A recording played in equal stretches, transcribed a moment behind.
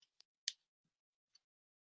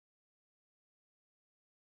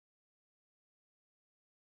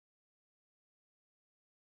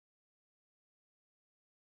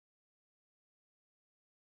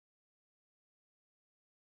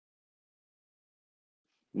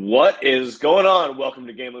What is going on? Welcome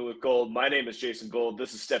to Gambling with Gold. My name is Jason Gold.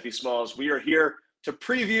 This is Steffi Smalls. We are here to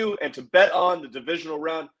preview and to bet on the divisional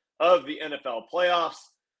round of the NFL playoffs.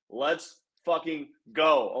 Let's fucking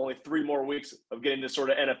go. Only 3 more weeks of getting this sort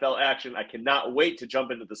of NFL action. I cannot wait to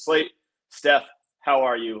jump into the slate. Steph, how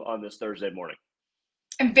are you on this Thursday morning?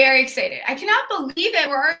 I'm very excited. I cannot believe it.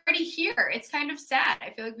 We're already here. It's kind of sad.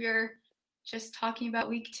 I feel like we were just talking about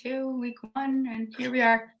week 2, week 1, and here we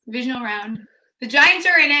are, divisional round. The Giants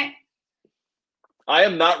are in it. I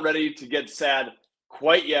am not ready to get sad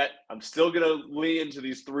quite yet. I'm still going to lean into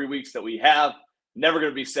these 3 weeks that we have. Never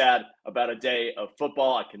going to be sad about a day of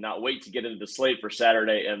football. I cannot wait to get into the slate for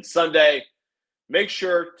Saturday and Sunday. Make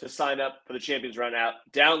sure to sign up for the Champions Round app.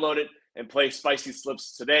 Download it and play Spicy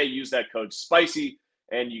Slips today. Use that code SPICY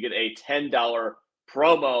and you get a $10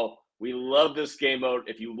 promo. We love this game mode.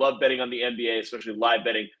 If you love betting on the NBA, especially live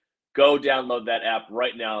betting, go download that app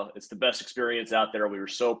right now. It's the best experience out there. We were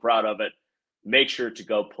so proud of it. Make sure to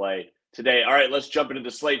go play today. All right, let's jump into the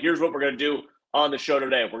slate. Here's what we're going to do on the show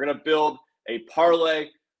today. We're going to build a parlay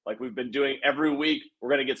like we've been doing every week. We're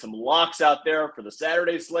going to get some locks out there for the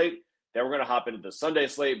Saturday slate. Then we're going to hop into the Sunday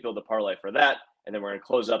slate, build a parlay for that. And then we're going to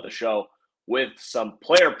close out the show with some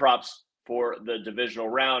player props for the divisional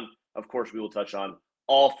round. Of course, we will touch on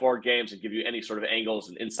all 4 games and give you any sort of angles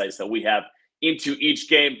and insights that we have into each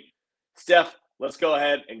game. Steph, let's go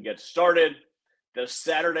ahead and get started. The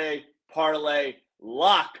Saturday parlay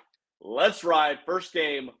lock. Let's ride. First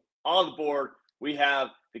game on the board. We have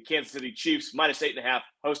the Kansas City Chiefs minus 8.5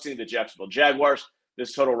 hosting the Jacksonville Jaguars.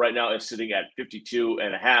 This total right now is sitting at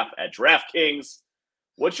 52.5 at DraftKings.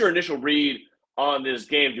 What's your initial read on this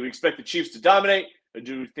game? Do we expect the Chiefs to dominate, or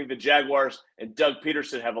do we think the Jaguars and Doug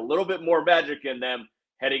Peterson have a little bit more magic in them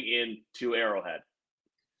heading into Arrowhead?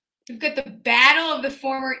 We've got the battle of the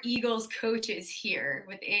former Eagles coaches here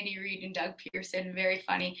with Andy Reid and Doug Peterson. Very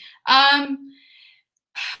funny.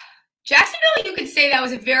 Jacksonville, you could say that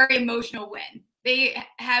was a very emotional win. They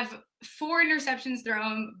have 4 interceptions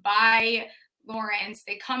thrown by Lawrence.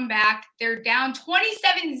 They come back. They're down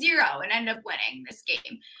 27-0 and end up winning this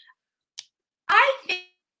game. I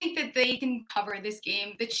think that they can cover this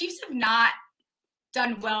game. The Chiefs have not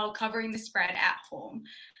done well covering the spread at home.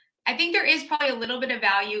 I think there is probably a little bit of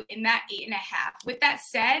value in that 8.5. With that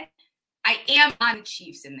said, I am on the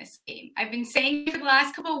Chiefs in this game. I've been saying for the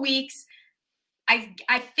last couple of weeks, I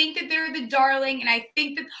think that they're the darling, and I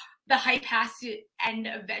think that the hype has to end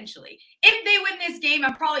eventually. If they win this game,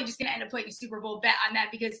 I'm probably just going to end up playing a Super Bowl bet on that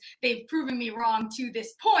because they've proven me wrong to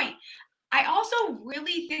this point. I also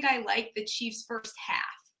really think I like the Chiefs' first half.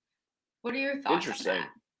 What are your thoughts on that?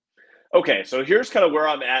 Okay, so here's kind of where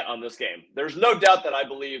I'm at on this game. There's no doubt that I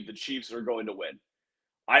believe the Chiefs are going to win.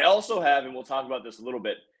 I also have, and we'll talk about this a little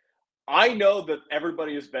bit, I know that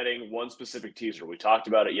everybody is betting one specific teaser. We talked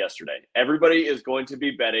about it yesterday. Everybody is going to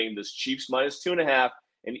be betting this Chiefs minus 2.5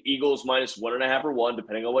 and Eagles minus 1.5 or 1,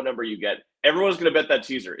 depending on what number you get. Everyone's going to bet that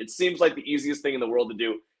teaser. It seems like the easiest thing in the world to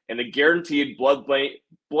do and the guaranteed blood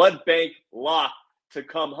bank lock to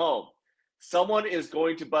come home. Someone is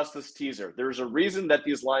going to bust this teaser. There's a reason that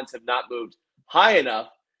these lines have not moved high enough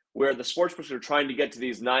where the sportsbooks are trying to get to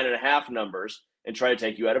these 9.5 numbers and try to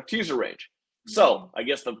take you out of teaser range. So I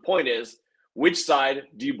guess the point is, which side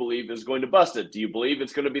do you believe is going to bust it? Do you believe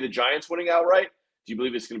it's going to be the Giants winning outright? Do you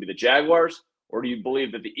believe it's going to be the Jaguars? Or do you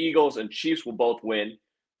believe that the Eagles and Chiefs will both win,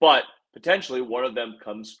 but potentially one of them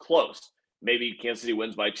comes close? Maybe Kansas City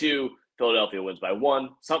wins by 2, Philadelphia wins by 1,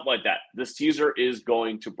 something like that. This teaser is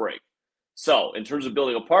going to break. So in terms of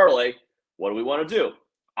building a parlay, what do we want to do?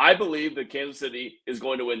 I believe that Kansas City is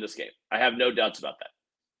going to win this game. I have no doubts about that.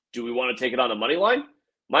 Do we want to take it on the money line?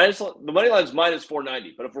 The money line is minus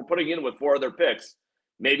 490, but if we're putting in with 4 other picks,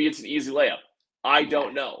 maybe it's an easy layup. I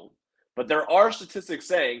don't know. But there are statistics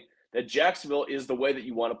saying that Jacksonville is the way that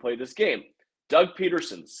you want to play this game. Doug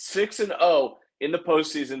Peterson, 6-0 in the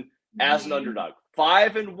postseason as an underdog.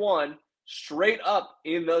 5-1 straight up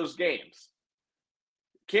in those games.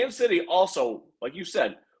 Kansas City also, like you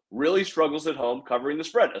said, really struggles at home covering the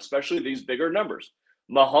spread, especially these bigger numbers.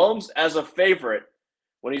 Mahomes as a favorite,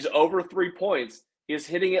 when he's over 3 points, is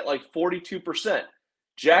hitting it like 42%.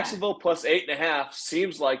 Jacksonville plus 8.5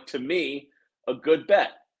 seems like, to me, a good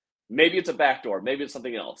bet. Maybe it's a backdoor. Maybe it's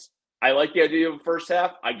something else. I like the idea of the first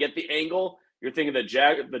half. I get the angle. You're thinking that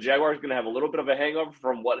the Jaguars are going to have a little bit of a hangover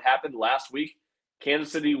from what happened last week.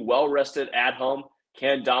 Kansas City, well-rested at home,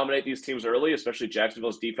 can dominate these teams early, especially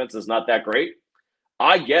Jacksonville's defense is not that great.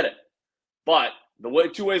 I get it. But the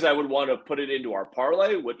 2 ways I would want to put it into our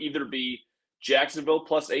parlay would either be Jacksonville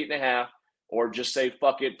plus 8.5, or just say,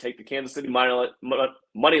 fuck it, take the Kansas City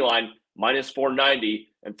money line minus 490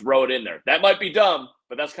 and throw it in there. That might be dumb,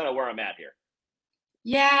 but that's kind of where I'm at here.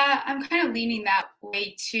 Yeah, I'm kind of leaning that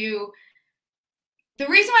way too. The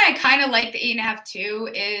reason why I kind of like the 8.5 too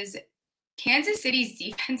is Kansas City's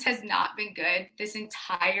defense has not been good this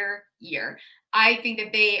entire year. I think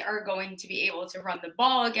that they are going to be able to run the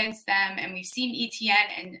ball against them, and we've seen Etienne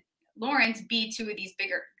and Lawrence be two of these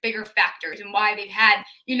bigger factors and why they've had,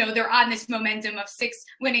 they're on this momentum of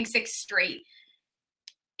winning 6 straight.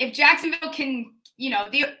 If Jacksonville can,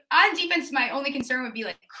 on defense, my only concern would be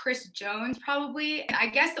like Chris Jones probably. And I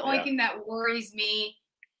guess the only thing that worries me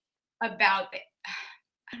about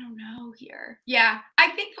I don't know here. Yeah, I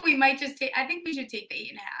think we might just I think we should take the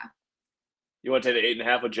 8.5. You want to take the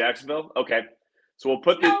 8.5 with Jacksonville? Okay. So we'll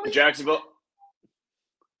put the Jacksonville.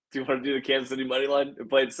 Do you want to do the Kansas City money line and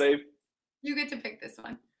play it safe? You get to pick this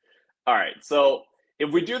one. All right. So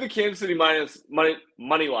if we do the Kansas City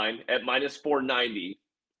money line at minus 490,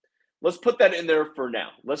 let's put that in there for now.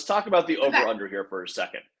 Let's talk about the over-under here for a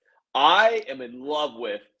second. I am in love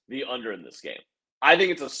with the under in this game. I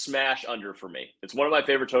think it's a smash under for me. It's one of my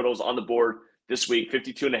favorite totals on the board this week,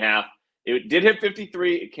 52.5. It did hit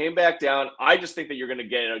 53. It came back down. I just think that you're going to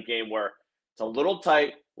get in a game where it's a little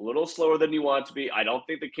tight, a little slower than you want it to be. I don't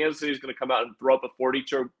think that Kansas City is going to come out and throw up a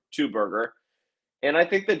 42 burger. And I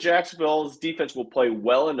think that Jacksonville's defense will play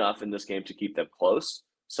well enough in this game to keep them close.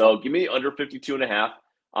 So give me under 52.5.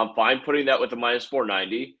 I'm fine putting that with the minus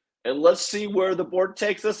 490. And let's see where the board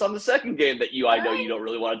takes us on the second game that I know you don't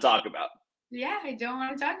really want to talk about. Yeah, I don't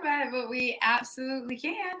want to talk about it, but we absolutely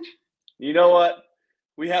can. You know what?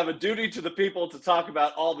 We have a duty to the people to talk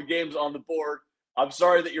about all the games on the board. I'm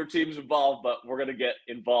sorry that your team's involved, but we're going to get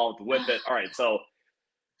involved with it. All right, so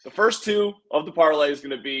the first two of the parlay is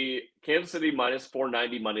going to be Kansas City minus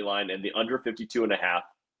 490 money line and the under 52.5.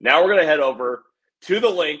 Now we're going to head over to the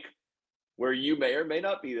link where you may or may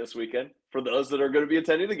not be this weekend. For those that are going to be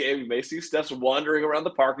attending the game, you may see Steph's wandering around the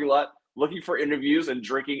parking lot looking for interviews and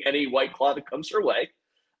drinking any White Claw that comes her way.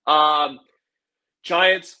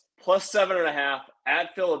 Giants plus 7.5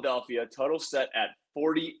 at Philadelphia. Total set at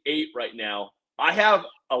 48 right now. I have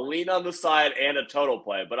a lean on the side and a total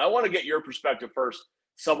play, but I want to get your perspective first.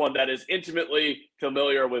 Someone that is intimately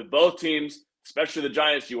familiar with both teams, especially the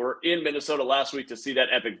Giants. You were in Minnesota last week to see that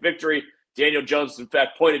epic victory. Daniel Jones, in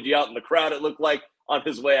fact, pointed you out in the crowd, it looked like, on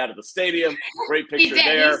his way out of the stadium. Great picture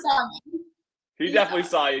there. He definitely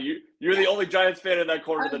saw you. You're the only Giants fan in that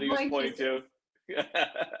corner that he was pointing to.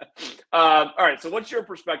 All right, so what's your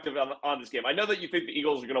perspective on this game? I know that you think the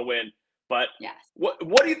Eagles are going to win, but yes. What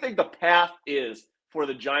do you think the path is for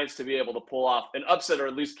the Giants to be able to pull off an upset or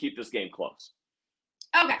at least keep this game close?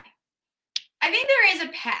 Okay. I think there is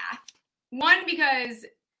a path. One, because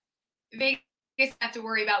Vegas have to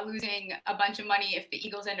worry about losing a bunch of money if the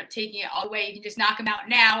Eagles end up taking it all the way. You can just knock them out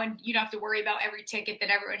now, and you don't have to worry about every ticket that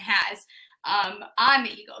everyone has on the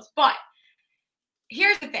Eagles. But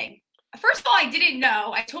here's the thing. First of all, I didn't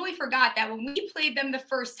know. I totally forgot that when we played them the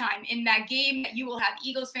first time in that game that you will have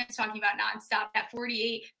Eagles fans talking about nonstop, that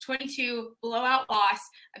 48-22 blowout loss,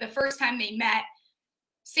 the first time they met,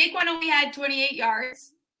 Saquon only had 28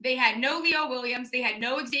 yards. They had no Leo Williams. They had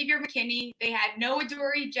no Xavier McKinney. They had no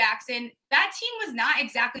Adoree Jackson. That team was not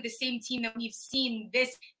exactly the same team that we've seen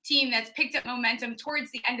this team that's picked up momentum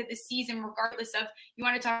towards the end of the season, regardless of you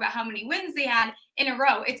want to talk about how many wins they had in a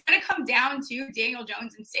row. It's going to come down to Daniel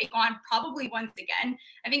Jones and Saquon probably once again.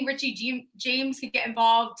 I think Richie James could get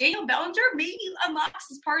involved. Daniel Bellinger maybe unlocks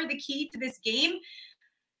as part of the key to this game.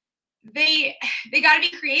 They got to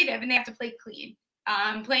be creative and they have to play clean.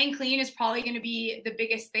 Playing clean is probably going to be the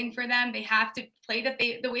biggest thing for them. They have to play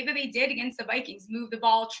the way that they did against the Vikings, move the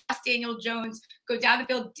ball, trust Daniel Jones, go down the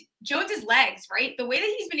field. Jones's legs, right? The way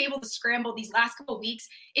that he's been able to scramble these last couple of weeks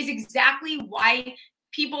is exactly why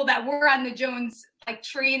people that were on the Jones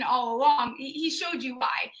train all along, he showed you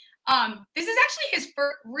why. This is actually his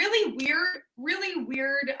first really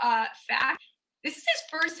weird fact. This is his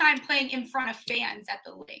first time playing in front of fans at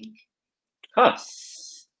the Link. Huh.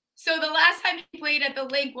 So the last time he played at the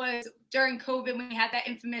Link was during COVID when he had that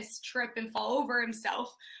infamous trip and fall over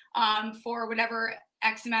himself for whatever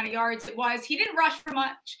X amount of yards it was. He didn't rush for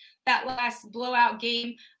much that last blowout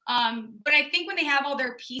game. But I think when they have all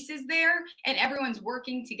their pieces there and everyone's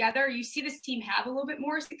working together, you see this team have a little bit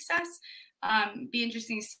more success. Be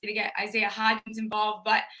interesting to see to get Isaiah Hodgins involved.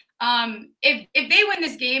 But if they win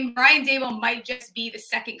this game, Brian Daboll might just be the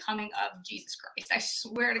second coming of Jesus Christ. I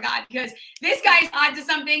swear to God, because this guy's on to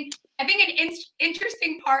something. I think an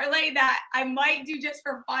interesting parlay that I might do just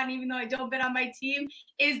for fun, even though I don't bet on my team,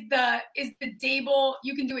 is the Daboll.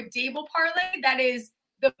 You can do a Daboll parlay that is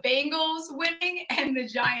the Bengals winning and the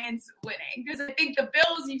Giants winning, because I think the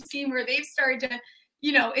Bills, you've seen where they've started to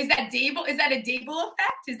is that Dable? Is that a Dable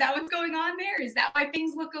effect? Is that what's going on there? Is that why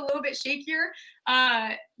things look a little bit shakier?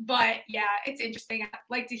 But yeah, it's interesting. I'd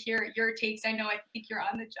like to hear your takes. I know I think you're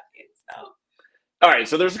on the Giants, though. All right,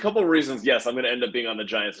 so there's a couple of reasons. Yes, I'm going to end up being on the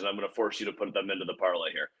Giants, and I'm going to force you to put them into the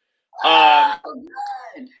parlay here. Oh,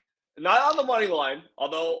 good. Not on the money line,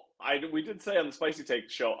 although we did say on the Spicy Take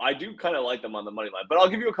show, I do kind of like them on the money line. But I'll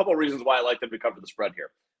give you a couple of reasons why I like them to cover the spread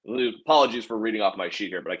here. Apologies for reading off my sheet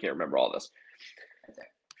here, but I can't remember all this.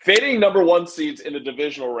 Fading number one seeds in the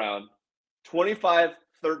divisional round, 25,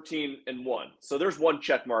 13, and 1. So there's one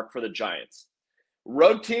check mark for the Giants.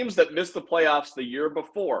 Road teams that missed the playoffs the year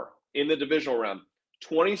before in the divisional round,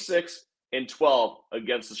 26 and 12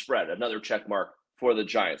 against the spread. Another check mark for the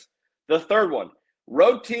Giants. The third one,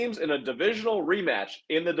 road teams in a divisional rematch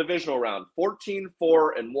in the divisional round, 14,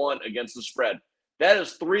 4, and 1 against the spread. That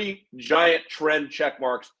is 3 giant trend check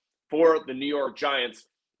marks for the New York Giants.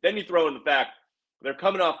 Then you throw in the fact they're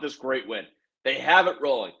coming off this great win. They have it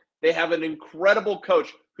rolling. They have an incredible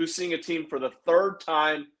coach who's seeing a team for the third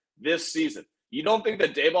time this season. You don't think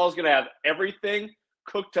that Daboll is going to have everything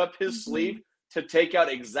cooked up his sleeve to take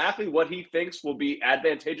out exactly what he thinks will be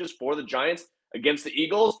advantageous for the Giants against the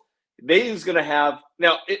Eagles? He's going to have –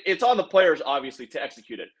 now, it's on the players, obviously, to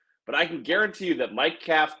execute it. But I can guarantee you that Mike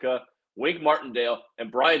Kafka, Wink Martindale,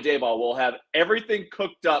 and Brian Daboll will have everything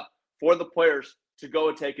cooked up for the players to go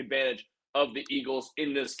and take advantage of the Eagles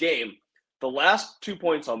in this game. The last 2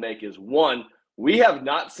 points I'll make is, one, we have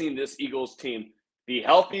not seen this Eagles team be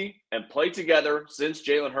healthy and play together since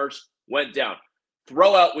Jalen Hurts went down.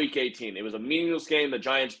 Throw out Week 18. It was a meaningless game. The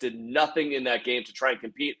Giants did nothing in that game to try and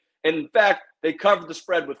compete. And in fact, they covered the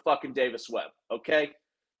spread with fucking Davis Webb, okay?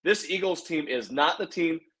 This Eagles team is not the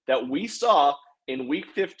team that we saw in Week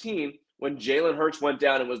 15 when Jalen Hurts went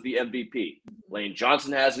down and was the MVP. Lane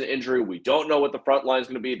Johnson has an injury. We don't know what the front line is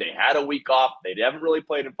going to be. They had a week off. They haven't really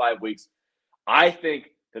played in 5 weeks. I think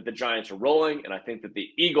that the Giants are rolling, and I think that the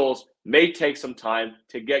Eagles may take some time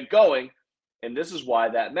to get going, and this is why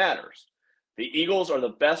that matters. The Eagles are the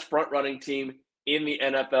best front-running team in the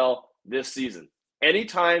NFL this season.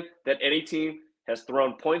 Anytime that any team has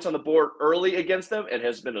thrown points on the board early against them, it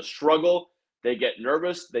has been a struggle. They get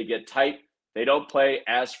nervous. They get tight. They don't play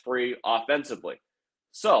as free offensively.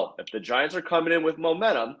 So if the Giants are coming in with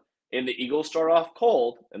momentum and the Eagles start off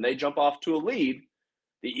cold and they jump off to a lead,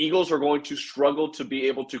 the Eagles are going to struggle to be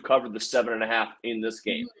able to cover the 7.5 in this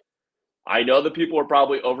game. I know that people are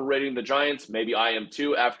probably overrating the Giants. Maybe I am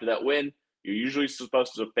too after that win. You're usually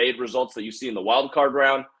supposed to fade results that you see in the wild card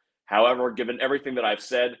round. However, given everything that I've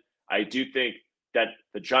said, I do think that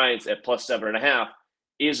the Giants at plus 7.5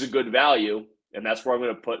 is a good value, and that's where I'm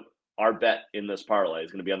going to put our bet in this parlay.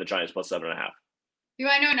 It's going to be on the Giants plus 7.5. You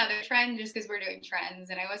want to know another trend, just because we're doing trends,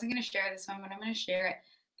 and I wasn't going to share this one, but I'm going to share it.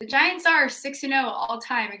 The Giants are 6-0 all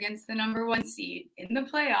time against the number 1 seed in the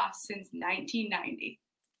playoffs since 1990.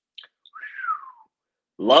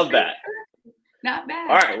 Love that. Not bad.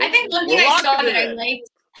 All right. I think one thing I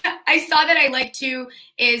saw that I liked too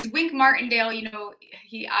is Wink Martindale.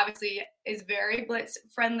 He obviously is very blitz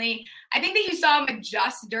friendly. I think that you saw him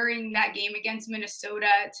adjust during that game against Minnesota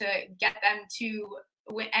to get them to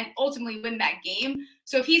win and ultimately win that game.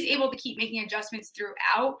 So if he's able to keep making adjustments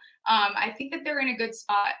throughout, I think that they're in a good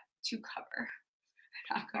spot to cover.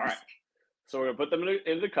 All right. So we're going to put them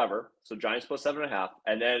in the cover. So Giants plus 7.5.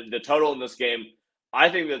 And then the total in this game, I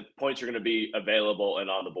think that points are going to be available and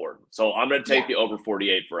on the board. So I'm going to take the over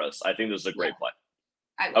 48 for us. I think this is a great play.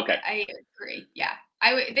 I agree. Yeah.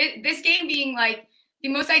 This game being like the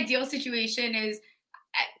most ideal situation is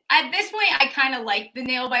at this point, I kind of like the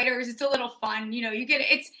nail biters. It's a little fun. You get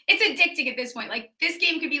it's addicting at this point. Like this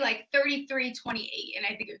game could be like 33-28, and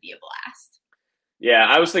I think it would be a blast. Yeah,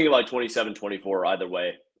 I was thinking like 27-24 either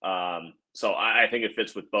way. So I think it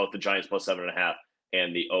fits with both the Giants plus 7.5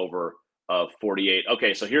 and the over of 48.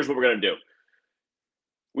 Okay, so here's what we're going to do.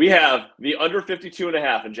 We have the under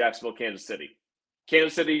 52.5 in Jacksonville, Kansas City.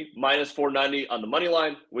 Kansas City minus 490 on the money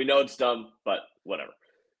line. We know it's dumb, but whatever.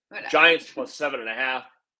 Giants plus 7.5,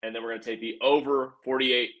 and then we're going to take the over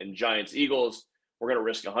 48 in Giants Eagles. We're going to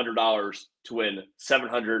risk $100 to win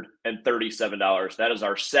 $737. That is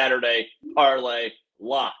our Saturday parlay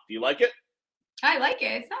lock. Do you like it? I like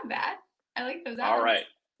it. It's not bad. I like those odds. All right.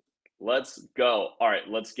 Let's go. All right,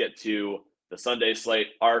 let's get to the Sunday slate.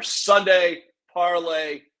 Our Sunday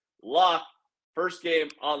parlay lock. First game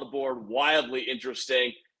on the board, wildly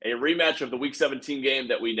interesting. A rematch of the Week 17 game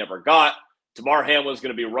that we never got. Damar Hamlin's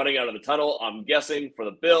going to be running out of the tunnel, I'm guessing, for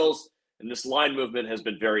the Bills. And this line movement has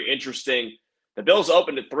been very interesting. The Bills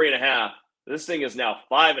opened at 3.5. This thing is now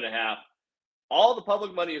 5.5. All the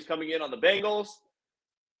public money is coming in on the Bengals.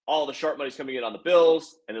 all the sharp money's coming in on the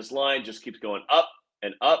Bills, and this line just keeps going up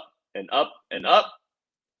and up and up and up.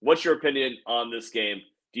 What's your opinion on this game?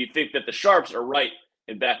 Do you think that the sharps are right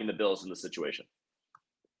in backing the Bills in this situation?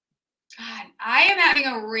 God, I am having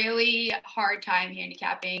a really hard time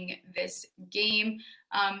handicapping this game.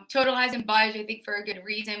 Total hasn't budged, I think, for a good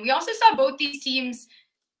reason. We also saw both these teams,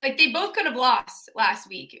 like, they both could have lost last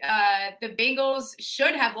week. The Bengals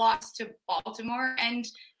should have lost to Baltimore, and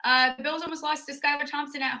the Bills almost lost to Skylar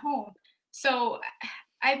Thompson at home. So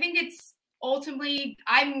I think it's ultimately,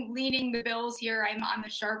 I'm leaning the Bills here. I'm on the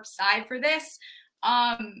sharp side for this.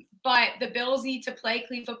 But the Bills need to play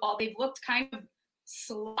clean football. They've looked kind of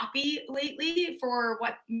sloppy lately for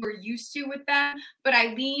what we're used to with them, but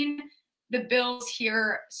I lean the Bills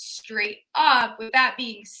here straight up. With that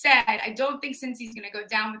being said, I don't think Cincy's going to go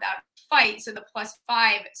down without a fight, so the +5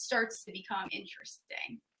 starts to become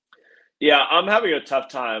interesting. Yeah, I'm having a tough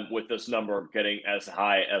time with this number getting as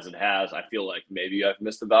high as it has. I feel like maybe I've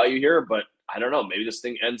missed the value here, but I don't know. Maybe this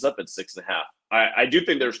thing ends up at 6.5. I do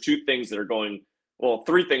think there's three things that are going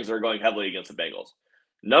heavily against the Bengals.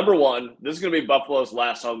 Number one, this is going to be Buffalo's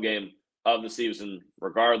last home game of the season,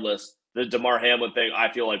 regardless. The Damar Hamlin thing,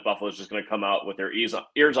 I feel like Buffalo's just going to come out with their ears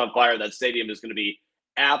on fire. That stadium is going to be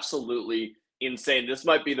absolutely insane. This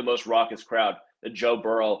might be the most raucous crowd that Joe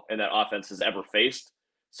Burrow and that offense has ever faced.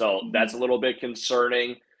 So that's a little bit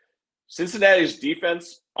concerning. Cincinnati's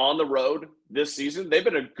defense on the road this season, they've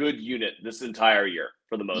been a good unit this entire year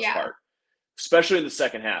for the most part, especially in the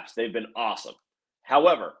second half. They've been awesome.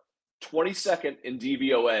 However, 22nd in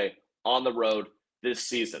DVOA on the road this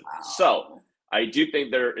season. Wow. So I do think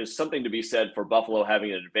there is something to be said for Buffalo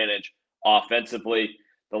having an advantage offensively.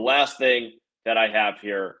 The last thing that I have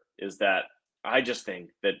here is that I just think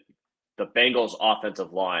that the Bengals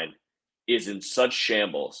offensive line is in such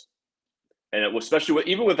shambles. And especially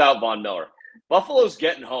even without Von Miller, Buffalo's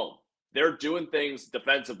getting home. They're doing things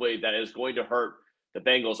defensively that is going to hurt the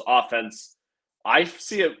Bengals offense. I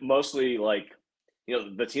see it mostly like,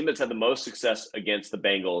 the team that's had the most success against the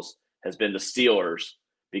Bengals has been the Steelers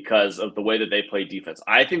because of the way that they play defense.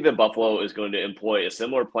 I think that Buffalo is going to employ a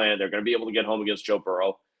similar plan. They're going to be able to get home against Joe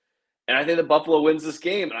Burrow. And I think that Buffalo wins this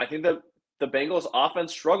game. And I think that the Bengals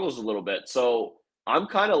offense struggles a little bit. So I'm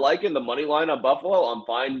kind of liking the money line on Buffalo. I'm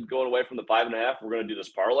fine going away from the 5.5. We're going to do this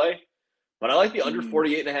parlay. But I like the under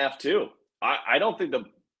 48.5 too. I don't think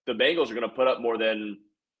the Bengals are going to put up more than,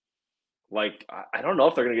 I don't know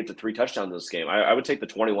if they're going to get to 3 touchdowns in this game. I would take the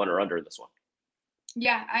 21 or under in this one.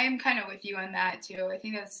 Yeah, I am kind of with you on that too. I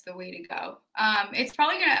think that's the way to go. It's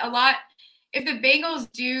probably going to if the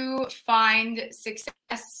Bengals do find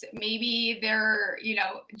success, maybe they're,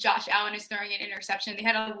 Josh Allen is throwing an interception. They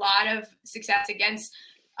had a lot of success against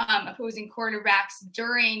opposing quarterbacks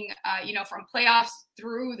during, from playoffs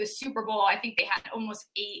through the Super Bowl. I think they had almost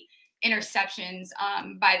 8 interceptions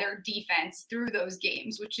by their defense through those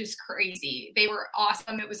games, which is crazy. They were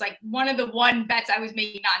awesome. It was like one of the bets I was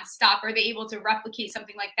making nonstop. Are they able to replicate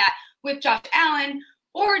something like that with Josh Allen?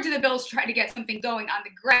 Or do the Bills try to get something going on the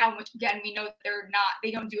ground, which again, we know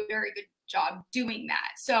they don't do a very good job doing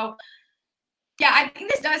that. So yeah, I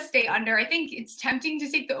think this does stay under. I think it's tempting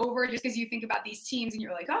to take the over just because you think about these teams and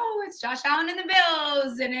you're like, oh, it's Josh Allen and the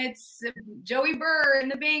Bills and it's Joey Burr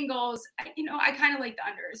and the Bengals. I kind of like the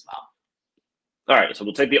under as well. All right, so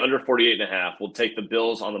we'll take the under 48.5. We'll take the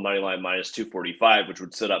Bills on the money line minus 245, which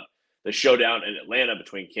would set up the showdown in Atlanta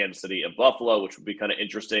between Kansas City and Buffalo, which would be kind of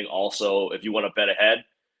interesting. Also, if you want to bet ahead,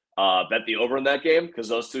 bet the over in that game because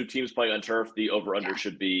those two teams playing on turf, the over-under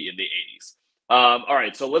should be in the 80s. All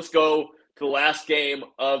right, so let's go to the last game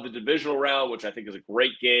of the divisional round, which I think is a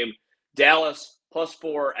great game. Dallas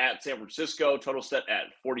 +4 at San Francisco. Total set at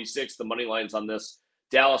 46. The money line's on this.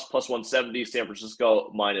 Dallas +170. San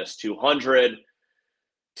Francisco -200.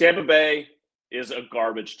 Tampa Bay is a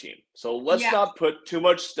garbage team. So let's not put too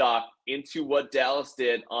much stock into what Dallas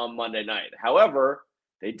did on Monday night. However,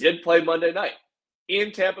 they did play Monday night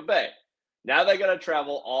in Tampa Bay. Now they got to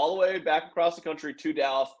travel all the way back across the country to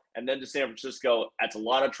Dallas and then to San Francisco. That's a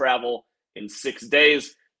lot of travel in 6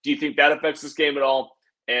 days. Do you think that affects this game at all?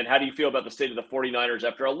 And how do you feel about the state of the 49ers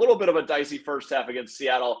after a little bit of a dicey first half against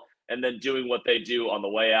Seattle and then doing what they do on the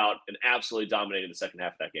way out and absolutely dominating the second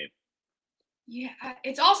half of that game? Yeah,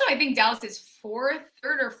 it's also, I think, Dallas's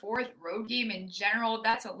third or fourth road game in general.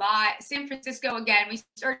 That's a lot. San Francisco, again, we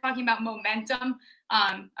start talking about momentum.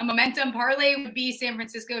 A momentum parlay would be San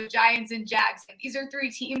Francisco, Giants, and Jags. And these are 3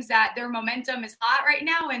 teams that their momentum is hot right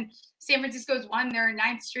now. And San Francisco's won their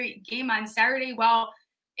 9th straight game on Saturday. Well,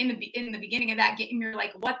 in the beginning of that game, you're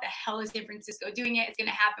like, what the hell is San Francisco doing? It's going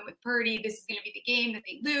to happen with Purdy. This is going to be the game that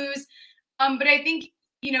they lose. But I think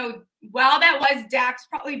while that was Dak's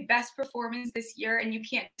probably best performance this year, and you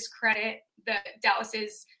can't discredit the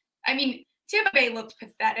Dallas's. I mean, Tampa Bay looked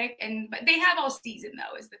pathetic, but they have all season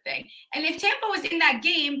though is the thing. And if Tampa was in that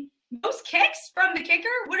game, those kicks from the kicker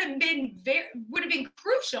would have been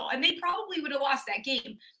crucial, and they probably would have lost that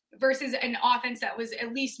game versus an offense that was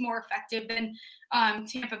at least more effective than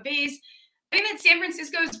Tampa Bay's. I think that San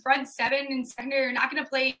Francisco's front seven and secondary are not going to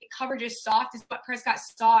play coverage as soft as what Prescott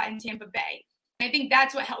saw in Tampa Bay. And I think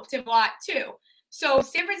that's what helped him a lot too. So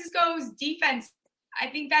San Francisco's defense, I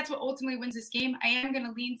think that's what ultimately wins this game. I am going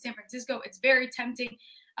to lean San Francisco. It's very tempting.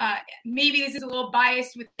 Maybe this is a little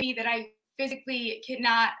biased with me that I physically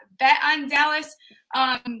cannot bet on Dallas.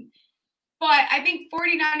 But I think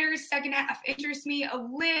 49ers second half interests me a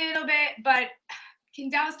little bit. But can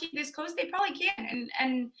Dallas keep this close? They probably can.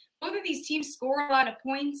 And both of these teams score a lot of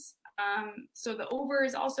points. So the over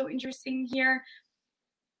is also interesting here.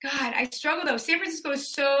 God, I struggle though. San Francisco is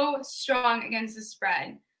so strong against the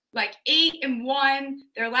spread. Like 8-1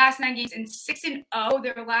 their last 9 games and 6-0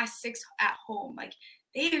 their last 6 at home. Like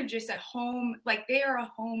they are just at home. Like they are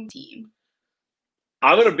a home team.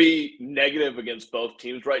 I'm going to be negative against both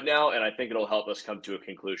teams right now, and I think it'll help us come to a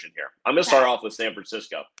conclusion here. I'm going to start off with San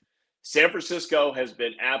Francisco. San Francisco has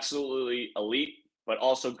been absolutely elite, but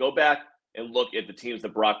also go back and look at the teams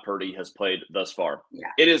that Brock Purdy has played thus far. Yeah.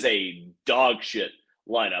 It is a dog shit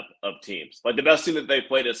lineup of teams. Like the best team that they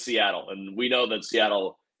played is Seattle, and we know that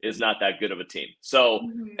Seattle is not that good of a team. So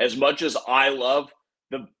as much as I love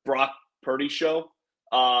the Brock Purdy show,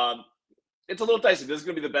 it's a little dicey. This is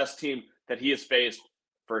going to be the best team that he has faced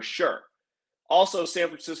for sure. Also, San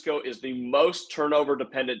Francisco is the most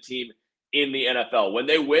turnover-dependent team in the NFL. When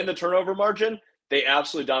they win the turnover margin, they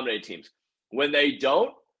absolutely dominate teams. When they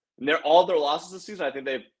don't, and all their losses this season, I think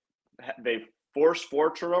they've forced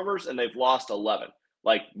 4 turnovers and they've lost 11.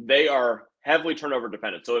 Like they are heavily turnover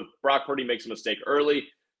dependent. So if Brock Purdy makes a mistake early,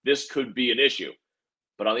 this could be an issue.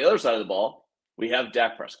 But on the other side of the ball, we have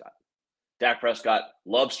Dak Prescott. Dak Prescott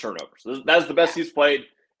loves turnovers. That's the best he's played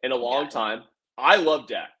in a long time. I love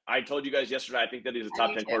Dak. I told you guys yesterday, I think that he's a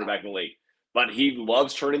top 10 quarterback in the league. But he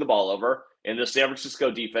loves turning the ball over, and the San Francisco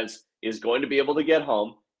defense is going to be able to get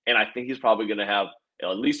home, and I think he's probably going to have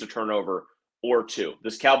at least a turnover or 2.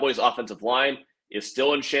 This Cowboys offensive line is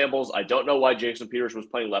still in shambles. I don't know why Jason Peters was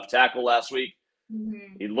playing left tackle last week.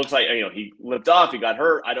 He looks like, he limped off. He got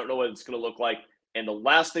hurt. I don't know what it's going to look like. And the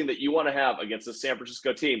last thing that you want to have against the San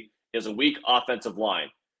Francisco team is a weak offensive line.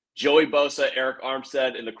 Joey Bosa, Eric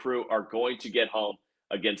Armstead, and the crew are going to get home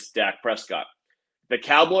against Dak Prescott. The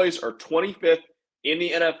Cowboys are 25th in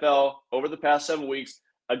the NFL over the past 7 weeks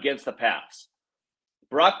against the pass.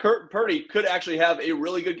 Brock Purdy could actually have a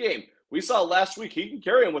really good game. We saw last week he can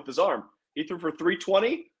carry him with his arm. He threw for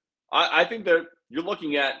 320. I think that you're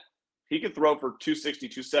looking at he could throw for 260,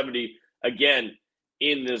 270 again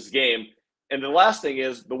in this game. And the last thing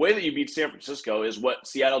is the way that you beat San Francisco is what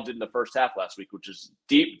Seattle did in the first half last week, which is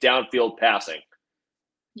deep downfield passing.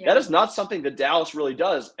 Yeah. That is not something that Dallas really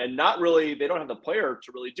does, and not really, they don't have the player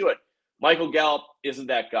to really do it. Michael Gallup isn't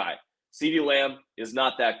that guy. CeeDee Lamb is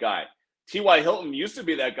not that guy. T.Y. Hilton used to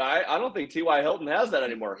be that guy. I don't think T.Y. Hilton has that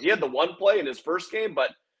anymore. He had the one play in his first game,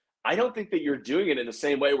 but I don't think that you're doing it in the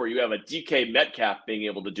same way where you have a DK Metcalf being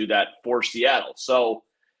able to do that for Seattle. So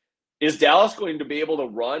is Dallas going to be able to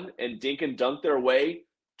run and dink and dunk their way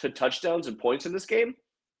to touchdowns and points in this game?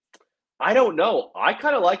 I don't know. I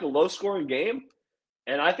kind of like a low-scoring game,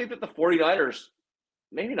 and I think that the 49ers,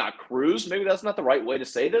 maybe not cruise, maybe that's not the right way to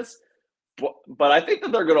say this, but I think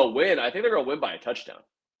that they're going to win. I think they're going to win by a touchdown.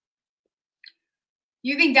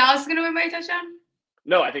 You think Dallas is going to win by a touchdown?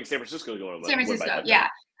 No, I think San Francisco is going to win. San Francisco, yeah.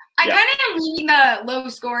 I kind of lean the low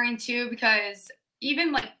scoring too because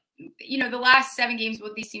even the last 7 games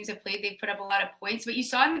both these teams have played, they've put up a lot of points. But you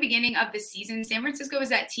saw in the beginning of the season, San Francisco was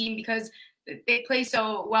that team because they play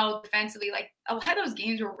so well defensively. Like a lot of those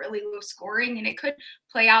games were really low scoring, and it could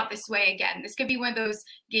play out this way again. This could be one of those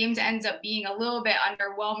games that ends up being a little bit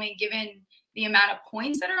underwhelming given the amount of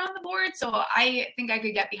points that are on the board. So I think I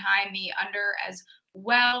could get behind the under as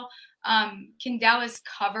well. Can Dallas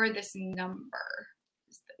cover this number?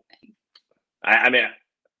 Is the thing. I mean,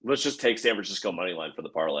 let's just take San Francisco money line for the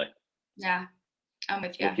parlay. Yeah, I'm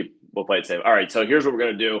with you. We'll play it safe. All right, so here's what we're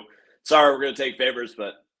going to do. Sorry, we're going to take favors,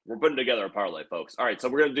 but we're putting together a parlay, folks. All right, so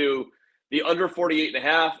we're going to do the under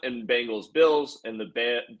 48.5 in Bengals-Bills and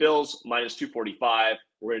the Bills minus 245.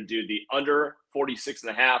 We're going to do the under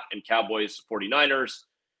 46.5 in Cowboys-49ers.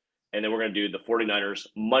 And then we're going to do the 49ers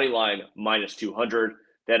money line minus 200.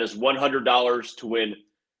 That is $100 to win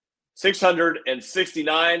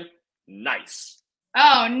 $669. Nice.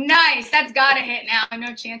 Oh, nice. That's got to hit now.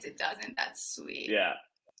 No chance it doesn't. That's sweet. Yeah.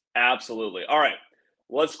 Absolutely. All right.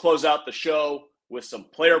 Let's close out the show with some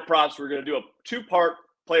player props. We're going to do a two-part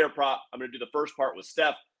player prop. I'm going to do the first part with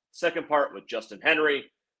Steph, second part with Justin Henry.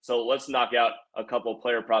 So let's knock out a couple of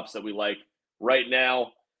player props that we like right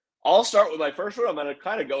now. I'll start with my first one. I'm going to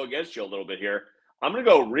kind of go against you a little bit here. I'm going to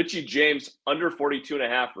go Richie James under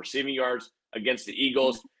 42.5 receiving yards against the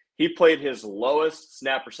Eagles. He played his lowest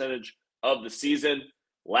snap percentage of the season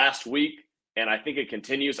last week, and I think it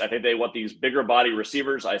continues. I think they want these bigger body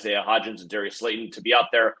receivers, Isaiah Hodgins and Darius Slayton, to be out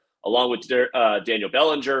there along with Daniel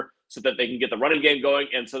Bellinger so that they can get the running game going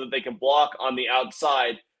and so that they can block on the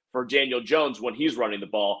outside for Daniel Jones when he's running the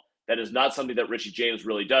ball. That is not something that Richie James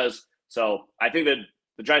really does. So I think that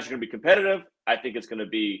the Giants are going to be competitive. I think it's going to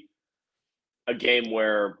be a game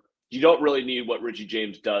where you don't really need what Richie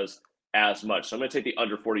James does as much. So I'm going to take the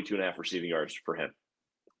under 42.5 receiving yards for him.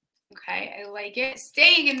 Okay, I like it.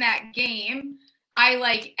 Staying in that game, I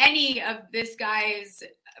like any of this guy's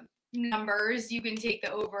numbers. You can take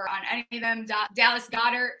the over on any of them. Dallas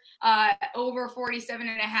Goedert, over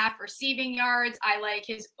 47.5 receiving yards. I like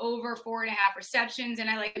his over 4.5 receptions, and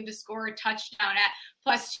I like him to score a touchdown at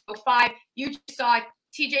plus 205. You just saw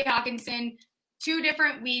TJ Hawkinson 2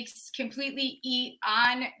 different weeks completely eat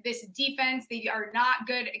on this defense. They are not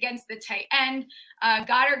good against the tight end.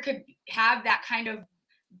 Goddard could have that kind of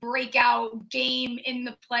breakout game in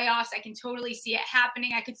the playoffs. I can totally see it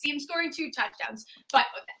happening. I could see him scoring 2 touchdowns, but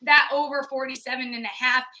that over 47.5,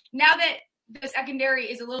 now that the secondary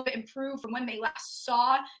is a little bit improved from when they last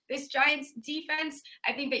saw this Giants defense,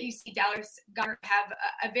 I think that you see Dallas Goedert have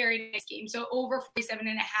a very nice game. So over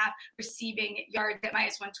 47.5 receiving yards at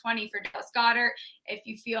minus 120 for Dallas Goedert. If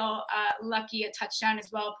you feel lucky, a touchdown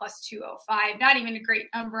as well, plus 205. Not even a great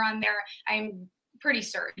number on there. I'm pretty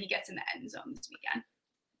certain he gets in the end zone this weekend.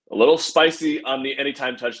 A little spicy on the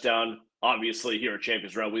anytime touchdown. Obviously, here at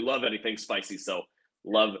Champions Round, we love anything spicy, so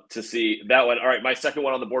love to see that one. All right, my second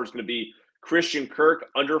one on the board is going to be Christian Kirk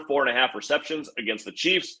under 4.5 receptions against the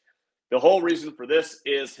Chiefs. The whole reason for this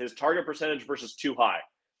is his target percentage versus too high.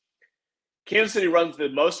 Kansas City runs the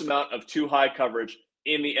most amount of too high coverage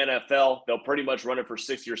in the NFL. They'll pretty much run it for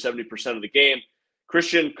 60 or 70% of the game.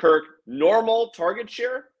 Christian Kirk, normal target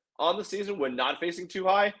share on the season when not facing too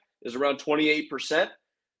high is around 28%.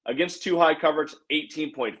 Against too high coverage,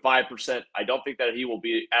 18.5%. I don't think that he will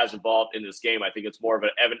be as involved in this game. I think it's more of an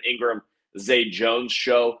Evan Ingram, Zay Jones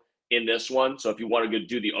show in this one. So if you want to go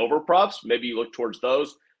do the over props, maybe you look towards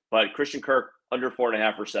those. But Christian Kirk, under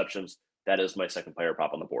 4.5 receptions, that is my second player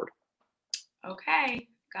prop on the board. Okay.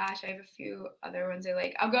 Gosh, I have a few other ones I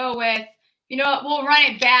like. I'll go with, you know what, we'll run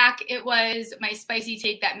it back. It was my spicy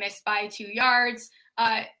take that missed by 2 yards.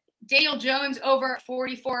 Daniel Jones over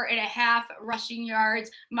 44.5 rushing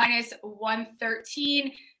yards, minus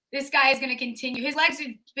 113. This guy is going to continue. His legs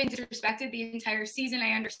have been disrespected the entire season.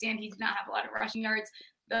 I understand he did not have a lot of rushing yards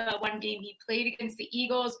the one game he played against the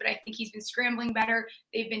Eagles, but I think he's been scrambling better.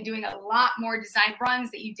 They've been doing a lot more design runs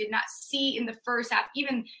that you did not see in the first half,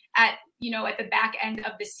 even at the back end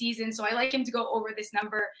of the season. So I like him to go over this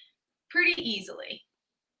number pretty easily.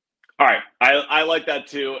 All right. I like that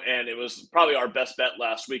too. And it was probably our best bet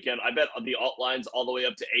last weekend. I bet on the alt lines all the way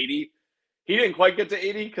up to 80. He didn't quite get to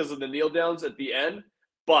 80 because of the kneel downs at the end.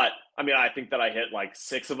 But, I mean, I think that I hit like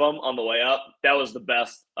 6 of them on the way up. That was the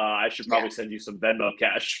best. I should probably send you some Venmo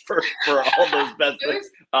cash for all those bets.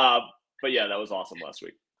 But yeah, that was awesome last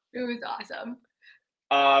week. It was awesome.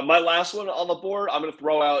 My last one on the board, I'm going to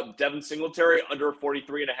throw out Devin Singletary under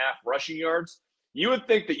 43.5 rushing yards. You would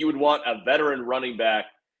think that you would want a veteran running back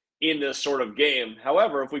in this sort of game.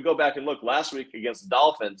 However, if we go back and look last week against the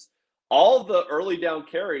Dolphins, all the early down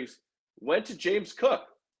carries went to James Cook.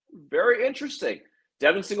 Very interesting.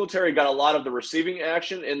 Devin Singletary got a lot of the receiving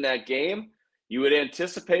action in that game. You would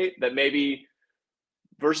anticipate that maybe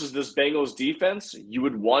versus this Bengals defense, you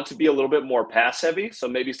would want to be a little bit more pass heavy. So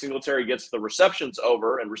maybe Singletary gets the receptions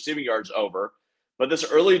over and receiving yards over. But this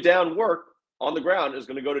early down work on the ground is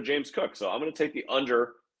going to go to James Cook. So I'm going to take the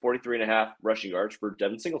under 43.5 rushing yards for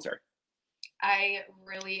Devin Singletary. I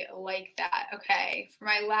really like that. Okay, for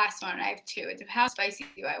my last one, I have 2. It's how spicy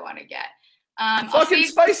do I want to get? Fucking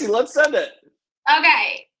spicy. Let's send it.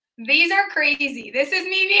 Okay, these are crazy. This is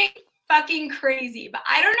me being fucking crazy, but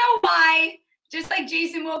I don't know why. Just like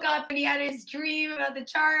Jason woke up and he had his dream about the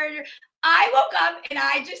Charger, I woke up and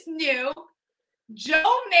I just knew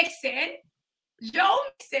Joe Mixon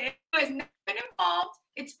was not involved.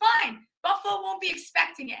 It's fine. Buffalo won't be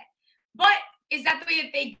expecting it. But is that the way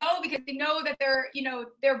that they go? Because they know that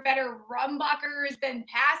they're better run blockers than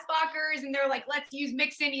pass blockers. And they're like, let's use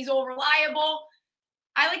Mixon. He's all reliable.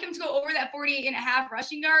 I like him to go over that 48.5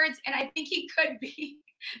 rushing yards. And I think he could be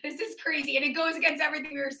This is crazy. And it goes against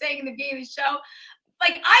everything we were saying in the beginning of the show.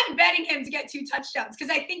 Like, I'm betting him to get 2 touchdowns because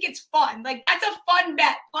I think it's fun. Like, that's a fun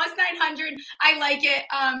bet. Plus 900. I like it.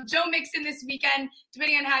 Joe Mixon this weekend,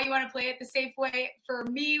 depending on how you want to play it, the safe way for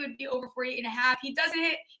me would be over 48.5. He doesn't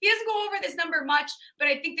go over this number much, but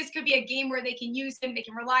I think this could be a game where they can use him. They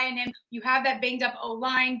can rely on him. You have that banged up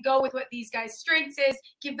O-line. Go with what these guys' strengths is.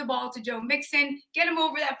 Give the ball to Joe Mixon. Get him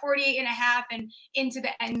over that 48.5 and into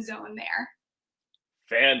the end zone there.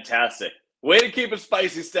 Fantastic. Way to keep it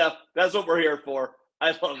spicy, Steph. That's what we're here for.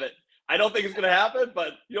 I love it. I don't think it's going to happen,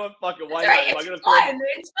 but you know what? Fuck it. Why not? It's fun.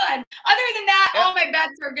 It's fun. Other than that, all my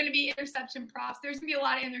bets are going to be interception props. There's going to be a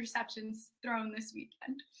lot of interceptions thrown this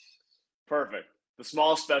weekend. Perfect. The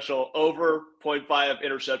small special, over 0.5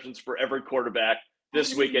 interceptions for every quarterback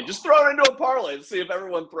this weekend. Just throw it into a parlay and see if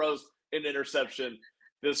everyone throws an interception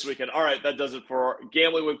this weekend. All right, that does it for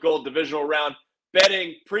Gambling with Gold divisional round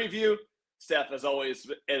betting preview. Steph, as always,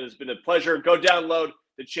 it has been a pleasure. Go download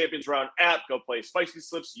the Champions Round app. Go play Spicy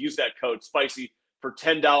Slips. Use that code SPICY for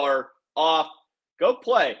 $10 off. Go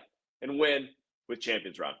play and win with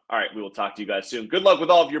Champions Round. All right, we will talk to you guys soon. Good luck with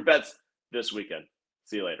all of your bets this weekend.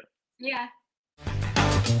 See you later. Yeah.